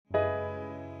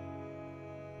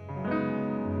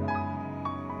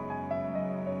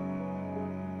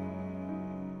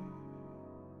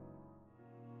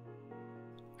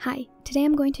Hi, today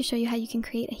I'm going to show you how you can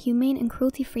create a humane and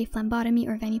cruelty-free phlebotomy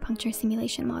or venipuncture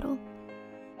simulation model.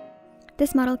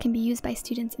 This model can be used by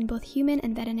students in both human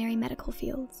and veterinary medical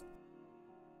fields.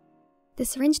 The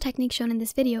syringe technique shown in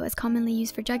this video is commonly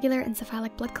used for jugular and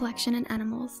cephalic blood collection in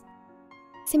animals.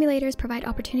 Simulators provide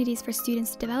opportunities for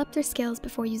students to develop their skills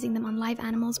before using them on live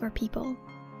animals or people.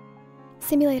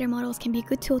 Simulator models can be a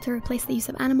good tool to replace the use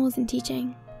of animals in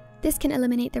teaching. This can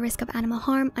eliminate the risk of animal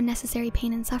harm, unnecessary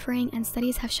pain and suffering, and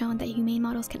studies have shown that humane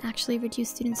models can actually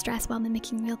reduce student stress while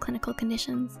mimicking real clinical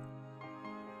conditions.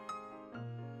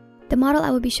 The model I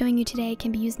will be showing you today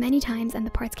can be used many times and the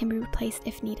parts can be replaced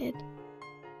if needed.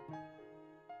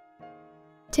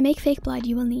 To make fake blood,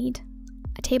 you will need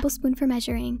a tablespoon for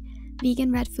measuring,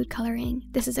 vegan red food coloring.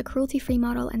 This is a cruelty-free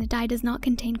model and the dye does not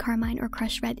contain carmine or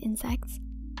crushed red insects.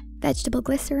 Vegetable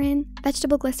glycerin.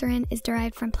 Vegetable glycerin is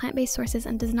derived from plant-based sources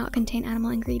and does not contain animal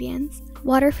ingredients.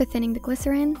 Water for thinning the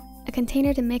glycerin. A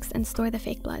container to mix and store the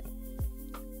fake blood.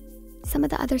 Some of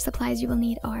the other supplies you will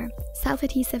need are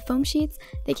self-adhesive foam sheets.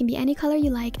 They can be any color you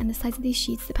like and the size of these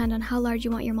sheets depend on how large you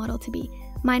want your model to be.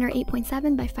 Mine are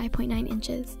 8.7 by 5.9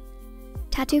 inches.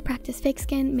 Tattoo practice fake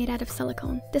skin made out of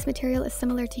silicone. This material is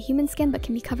similar to human skin but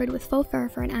can be covered with faux fur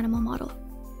for an animal model.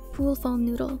 Pool foam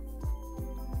noodle.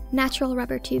 Natural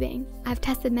rubber tubing. I've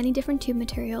tested many different tube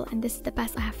material and this is the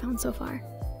best I have found so far.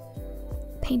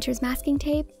 Painter's masking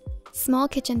tape. Small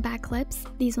kitchen bag clips.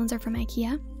 These ones are from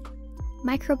IKEA.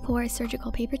 Micropore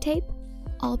surgical paper tape.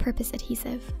 All-purpose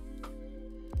adhesive.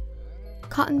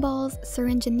 Cotton balls,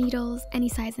 syringe and needles, any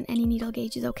size and any needle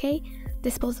gauge is okay.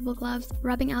 Disposable gloves,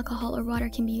 rubbing alcohol or water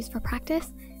can be used for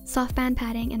practice. Soft band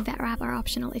padding and vet wrap are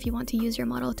optional if you want to use your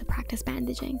model to practice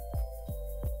bandaging.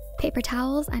 Paper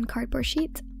towels and cardboard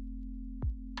sheet.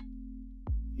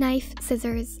 Knife,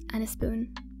 scissors, and a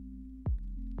spoon.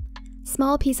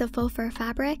 Small piece of faux fur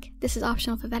fabric. This is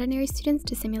optional for veterinary students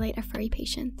to simulate a furry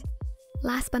patient.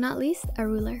 Last but not least, a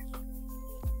ruler.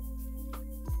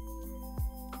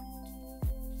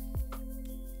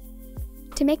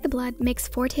 To make the blood, mix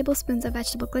 4 tablespoons of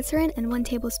vegetable glycerin and 1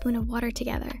 tablespoon of water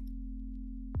together.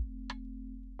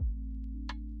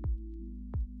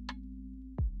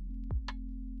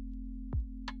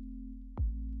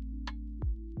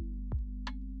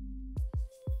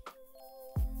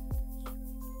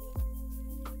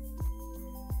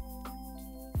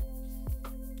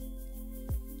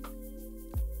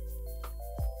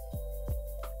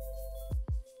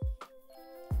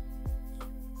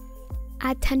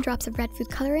 Add 10 drops of red food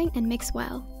coloring and mix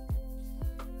well.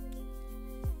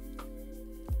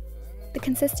 The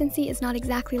consistency is not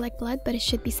exactly like blood, but it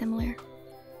should be similar.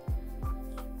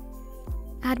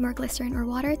 Add more glycerin or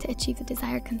water to achieve the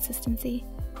desired consistency.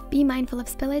 Be mindful of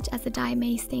spillage as the dye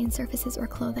may stain surfaces or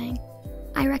clothing.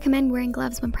 I recommend wearing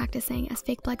gloves when practicing as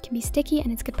fake blood can be sticky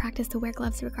and it's good practice to wear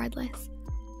gloves regardless.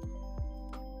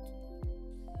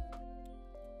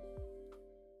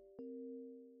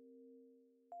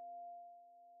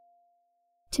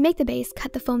 To make the base,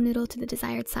 cut the foam noodle to the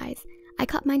desired size. I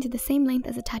cut mine to the same length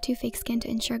as a tattoo fake skin to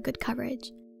ensure good coverage.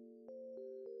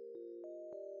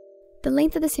 The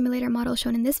length of the simulator model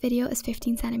shown in this video is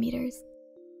 15 centimeters.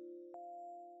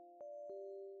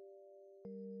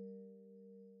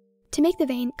 To make the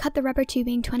vein, cut the rubber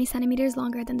tubing 20 centimeters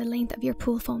longer than the length of your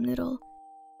pool foam noodle.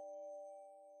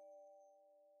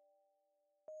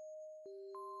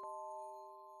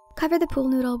 Cover the pool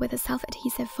noodle with a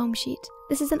self-adhesive foam sheet.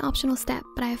 This is an optional step,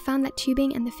 but I have found that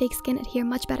tubing and the fake skin adhere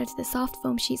much better to the soft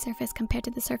foam sheet surface compared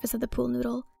to the surface of the pool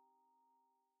noodle.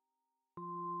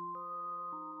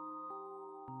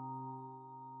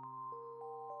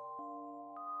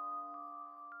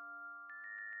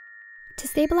 To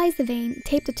stabilize the vein,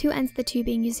 tape the 2 ends of the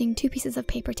tubing using 2 pieces of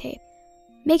paper tape.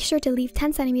 Make sure to leave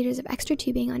 10 centimeters of extra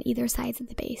tubing on either sides of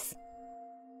the base.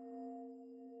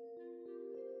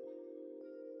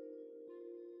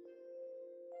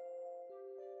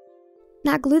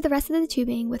 Now glue the rest of the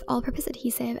tubing with all-purpose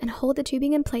adhesive and hold the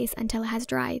tubing in place until it has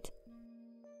dried.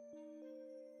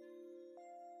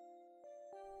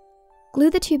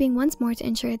 Glue the tubing once more to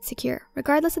ensure it's secure.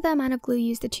 Regardless of the amount of glue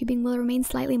used, the tubing will remain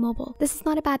slightly mobile. This is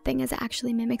not a bad thing as it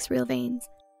actually mimics real veins.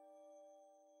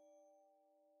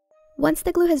 Once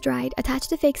the glue has dried, attach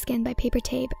the fake skin by paper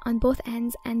tape on both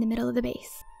ends and the middle of the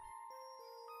base.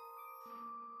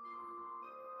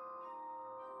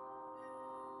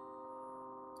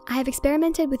 I have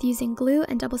experimented with using glue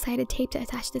and double-sided tape to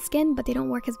attach the skin, but they don't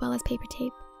work as well as paper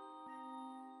tape.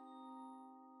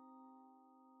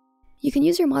 You can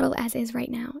use your model as is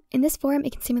right now. In this form,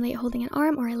 it can simulate holding an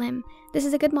arm or a limb. This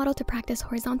is a good model to practice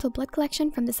horizontal blood collection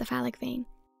from the cephalic vein.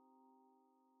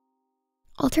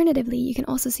 Alternatively, you can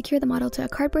also secure the model to a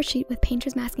cardboard sheet with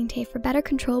painter's masking tape for better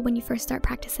control when you first start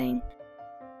practicing.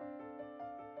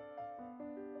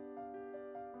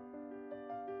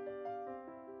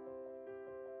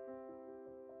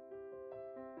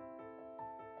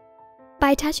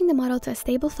 By attaching the model to a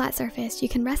stable flat surface, you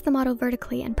can rest the model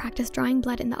vertically and practice drawing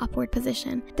blood in the upward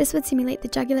position. This would simulate the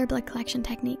jugular blood collection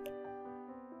technique.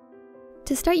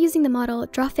 To start using the model,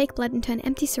 draw fake blood into an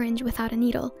empty syringe without a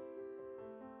needle.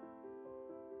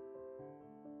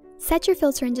 Set your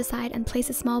filled syringe aside and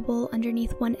place a small bowl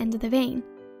underneath one end of the vein.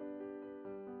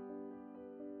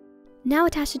 Now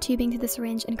attach the tubing to the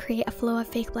syringe and create a flow of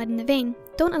fake blood in the vein.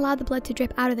 Don't allow the blood to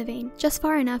drip out of the vein, just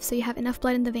far enough so you have enough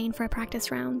blood in the vein for a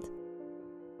practice round.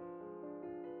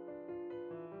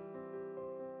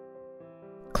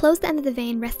 Close the end of the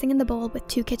vein resting in the bowl with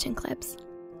 2 kitchen clips.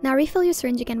 Now refill your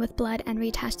syringe again with blood and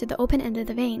reattach to the open end of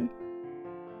the vein.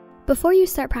 Before you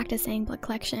start practicing blood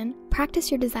collection, practice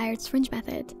your desired syringe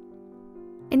method.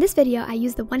 In this video, I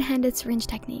use the one-handed syringe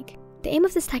technique. The aim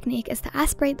of this technique is to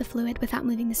aspirate the fluid without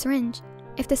moving the syringe.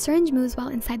 If the syringe moves while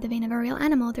inside the vein of a real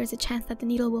animal, there's a chance that the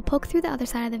needle will poke through the other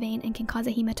side of the vein and can cause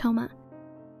a hematoma.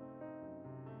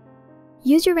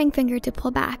 Use your ring finger to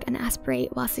pull back and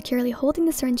aspirate while securely holding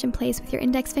the syringe in place with your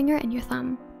index finger and your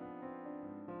thumb.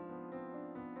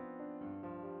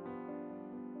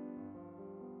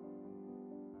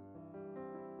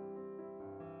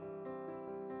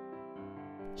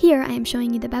 Here I am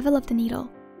showing you the bevel of the needle.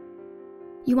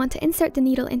 You want to insert the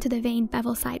needle into the vein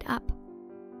bevel side up.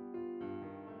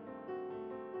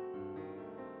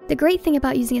 The great thing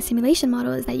about using a simulation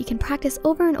model is that you can practice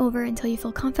over and over until you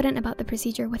feel confident about the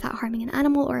procedure without harming an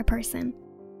animal or a person.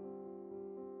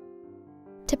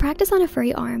 To practice on a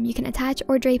furry arm, you can attach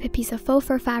or drape a piece of faux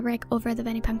fur fabric over the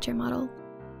venipuncture model.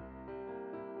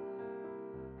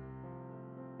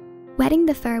 Wetting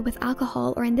the fur with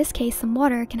alcohol, or in this case some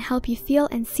water, can help you feel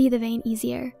and see the vein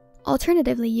easier.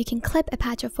 Alternatively, you can clip a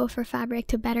patch of faux fur fabric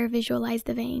to better visualize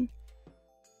the vein.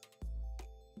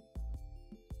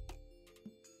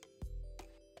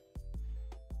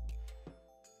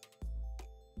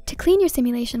 To clean your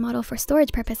simulation model for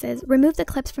storage purposes, remove the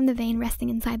clips from the vein resting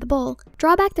inside the bowl.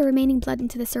 Draw back the remaining blood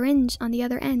into the syringe on the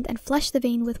other end and flush the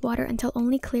vein with water until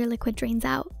only clear liquid drains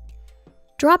out.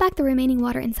 Draw back the remaining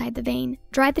water inside the vein,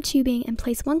 dry the tubing, and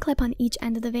place 1 clip on each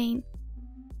end of the vein.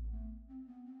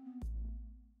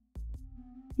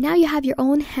 Now you have your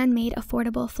own handmade,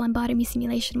 affordable phlebotomy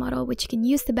simulation model which you can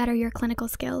use to better your clinical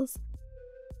skills.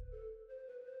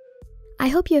 I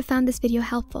hope you have found this video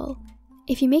helpful.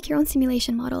 If you make your own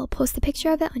simulation model, post a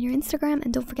picture of it on your Instagram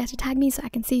and don't forget to tag me so I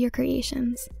can see your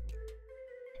creations.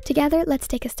 Together, let's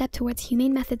take a step towards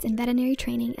humane methods in veterinary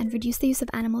training and reduce the use of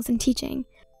animals in teaching.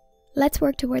 Let's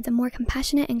work towards a more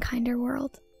compassionate and kinder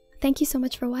world. Thank you so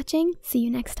much for watching. See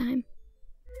you next time.